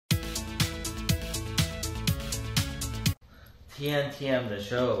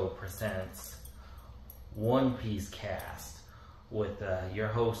TNTMTheShow presents One Piece Cast with your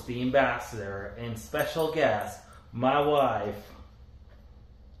host, the Ambassador, and special guest, my wife,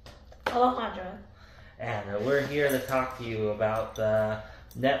 Alejandra. And we're here to talk to you about the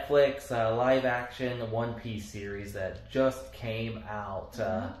Netflix live-action One Piece series that just came out.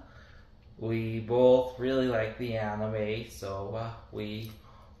 We both really like the anime, so we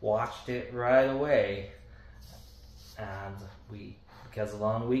watched it right away. And because of the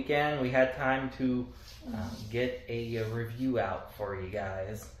long weekend, we had time to get a review out for you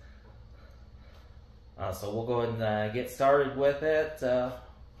guys. So we'll go ahead and get started with it.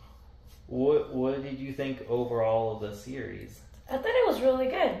 What did you think overall of the series? I thought it was really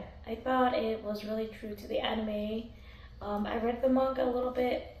good. I thought it was really true to the anime. I read the manga a little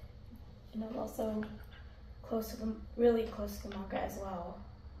bit, and I'm also really close to the manga as well.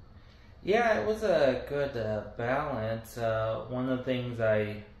 Yeah, it was a good balance. One of the things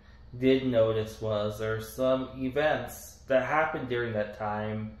I did notice was there's some events that happened during that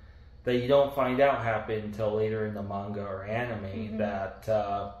time that you don't find out happen until later in the manga or anime. That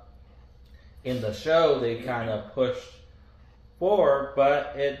in the show they kind of pushed forward,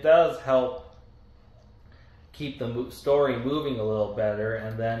 but it does help keep the story moving a little better,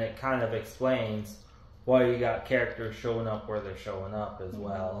 and then it kind of explains why you got characters showing up where they're showing up as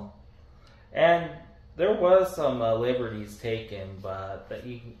well. And there was some liberties taken, but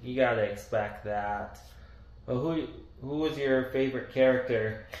you gotta expect that. But who was your favorite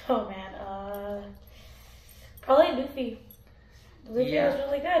character? Oh man, probably Luffy. Luffy was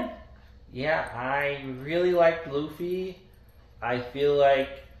really good. Yeah, I really liked Luffy. I feel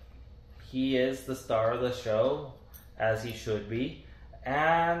like he is the star of the show, as he should be.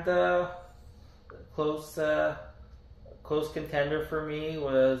 And close contender for me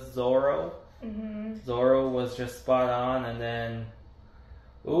was Zoro. Zoro was just spot on, and then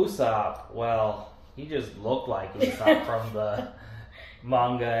Usopp, well, he just looked like Usopp from the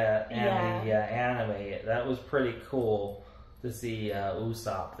manga and the anime. That was pretty cool to see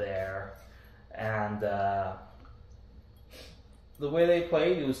Usopp there. And the way they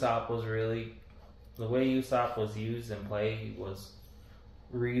played Usopp was the way Usopp was used and played was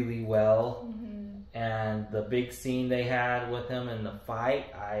really well. And the big scene they had with him in the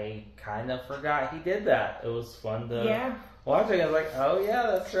fight, I kind of forgot he did that. It was fun to watch it. I was like, oh yeah,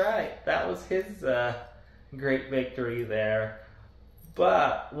 that's right. That was his great victory there.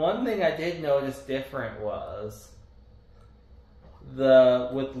 But one thing I did notice different was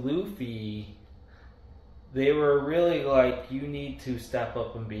with Luffy, they were really like, you need to step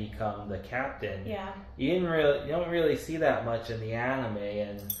up and become the captain. Yeah. You don't really see that much in the anime,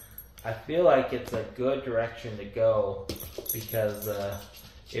 and I feel like it's a good direction to go because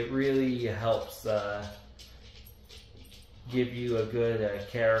it really helps give you a good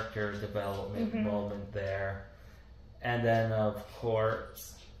character development moment there. And then, of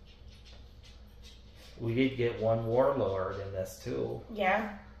course, we did get one warlord in this too.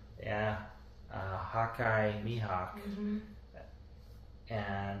 Yeah. Yeah. Hakai Mihawk.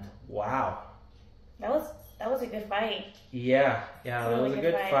 And wow. That was a good fight. Yeah, that was a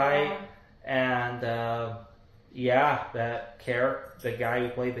good fight. And the guy who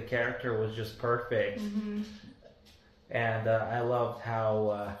played the character was just perfect. And I loved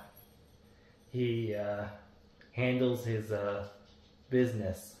how he handles his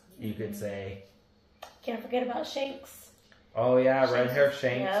business, you could say. Can't forget about Shanks. Oh yeah, red hair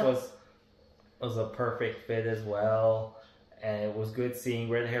Shanks was a perfect fit as well. And it was good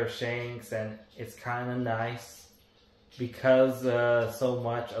seeing red hair Shanks, and it's kind of nice because so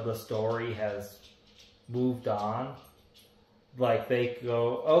much of the story has moved on. Like they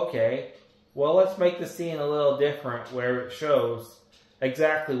go, okay, well, let's make the scene a little different where it shows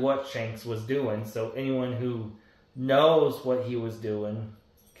exactly what Shanks was doing, so anyone who knows what he was doing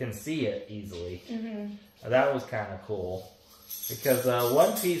can see it easily. That was kind of cool because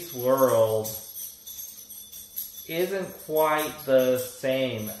One Piece world isn't quite the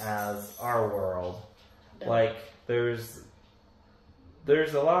same as our world. Like there's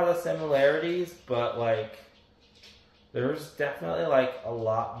a lot of similarities, but like there's definitely like a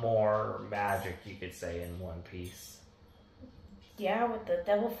lot more magic, you could say, in One Piece. Yeah, with the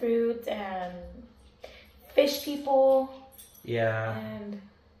devil fruit and fish people. Yeah. And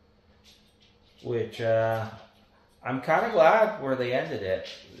which I'm kind of glad where they ended it.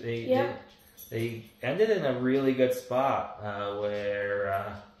 They ended in a really good spot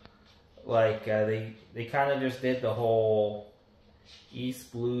where they kind of just did the whole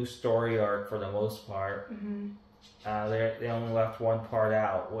East Blue story arc for the most part. They only left one part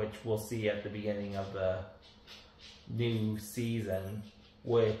out, which we'll see at the beginning of the new season,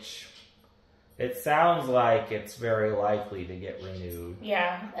 which it sounds like it's very likely to get renewed.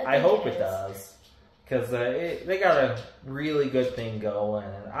 Yeah. I hope it does. Because they got a really good thing going,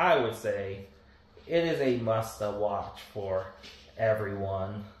 and I would say it is a must-watch for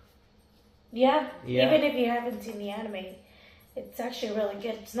everyone. Yeah, even if you haven't seen the anime, it's actually really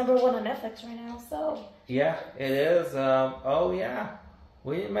good. It's #1 on Netflix right now, so... Yeah, it is. Oh, yeah.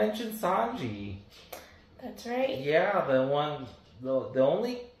 We didn't mention Sanji. That's right. Yeah, the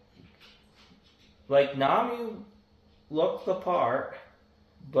only... Like, Nami looked the part,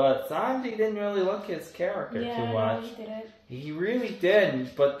 but Sanji didn't really look his character too much. No, he didn't. He really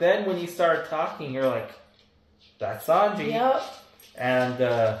didn't, but then when he started talking, you're like, that's Sanji. Yep. And,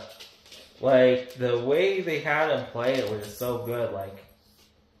 like, the way they had him play it was so good. Like,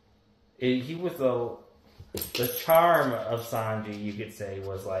 he was the charm of Sanji, you could say,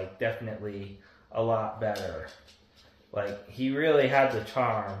 was, like, definitely a lot better. Like, he really had the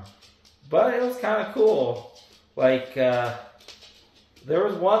charm. But it was kind of cool. Like, there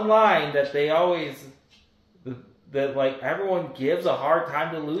was one line that they always, that, like, everyone gives a hard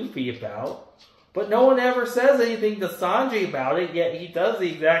time to Luffy about. But no one ever says anything to Sanji about it, yet he does the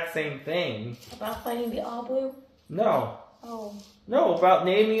exact same thing. About fighting the All Blue? No. Oh. No, about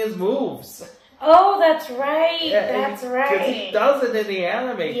naming his moves. Oh, that's right. Yeah, that's right. Because he does it in the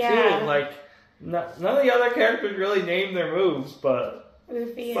anime, too. Like, none of the other characters really name their moves, but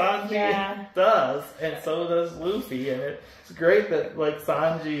Luffy, Sanji does, and so does Luffy. And it's great that, like,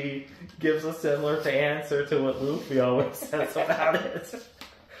 Sanji gives a similar answer to what Luffy always says about it.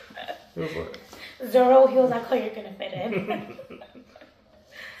 Zoro, he was like, oh, you're gonna fit in.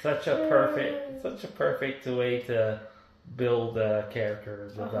 Such a perfect way to build character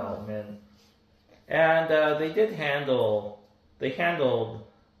development. And they handled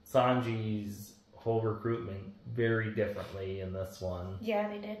Sanji's whole recruitment very differently in this one. Yeah,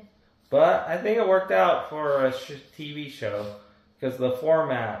 they did. But I think it worked out for a TV show, because the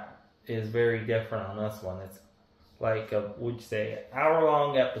format is very different on this one. It's like, would you say,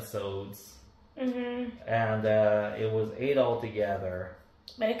 hour-long episodes. Mm-hmm. And it was 8 altogether.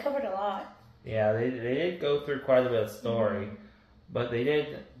 But it covered a lot. Yeah, they did go through quite a bit of story. Mm-hmm. But they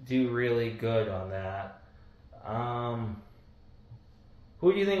did do really good on that.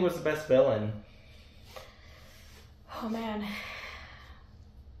 Who do you think was the best villain? Oh, man.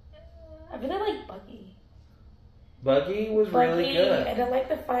 I really like Buggy. Buggy was really good. And I like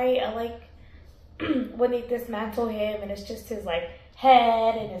the fight. I like when they dismantle him and it's just his, like,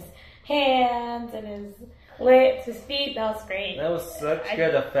 head and his hands and his lips, his feet. That was great. That was such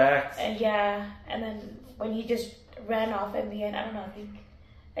good effects. Yeah, and then when he just ran off in the end, I don't know,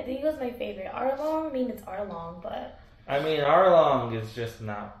 I think he was my favorite. Arlong, I mean, it's Arlong, but... I mean, Arlong is just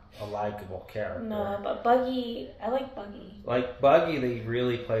not a likable character. No, but Buggy, I like Buggy. Like, Buggy, they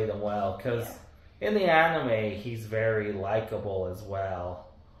really played him well, because in the anime, he's very likable as well.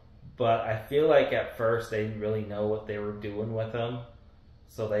 But I feel like at first they didn't really know what they were doing with him.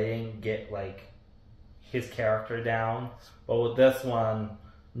 So they didn't get, like, his character down. But with this one,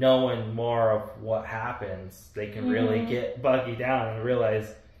 knowing more of what happens, they can really get Buggy down and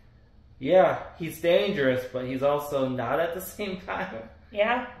realize, yeah, he's dangerous, but he's also not at the same time.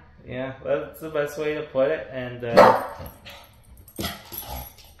 Yeah. Yeah, that's the best way to put it. And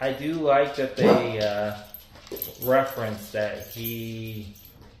I do like that they reference that he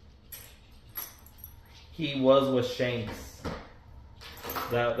was with Shanks.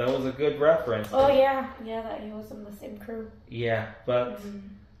 That was a good reference. Oh yeah, that he was in the same crew. Yeah, but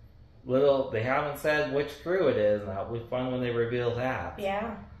they haven't said which crew it is. That'll be fun when they reveal that.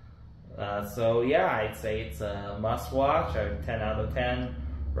 Yeah. So yeah, I'd say it's a must watch. 10 out of 10.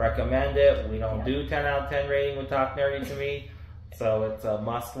 Recommend it. We don't do 10 out of 10 rating with Talk Nerdy to Me, so it's a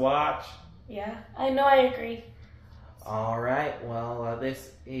must watch. Yeah, I know, I agree. All right, well,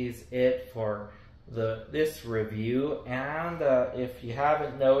 this is it for this review, and if you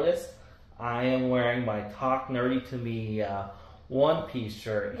haven't noticed, I am wearing my Talk Nerdy to Me one-piece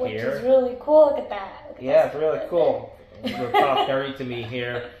shirt here. Which is really cool. Look at that. It's really cool. The Talk Nerdy to Me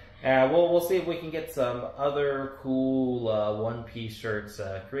here. We'll see if we can get some other cool one-piece shirts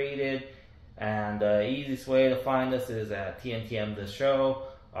created. And easiest way to find us is at TNTMTheShow,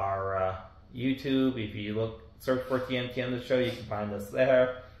 our YouTube. If you search for TNTMTheShow, you can find us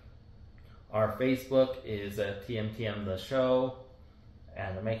there. Our Facebook is TNTMTheShow.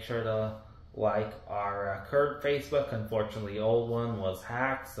 And make sure to like our current Facebook. Unfortunately, the old one was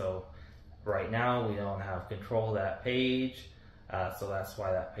hacked, so right now we don't have control of that page. So that's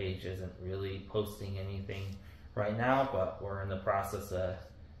why that page isn't really posting anything right now, but we're in the process of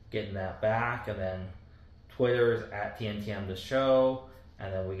getting that back and then Twitter is at TNTMTheShow,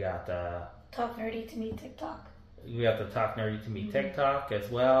 and then we got Talk Nerdy to Me TikTok. We got the Talk Nerdy to Me TikTok as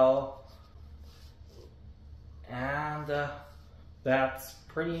well. And that's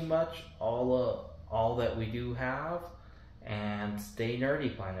pretty much all that we do have. And stay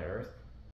nerdy, Planet Earth.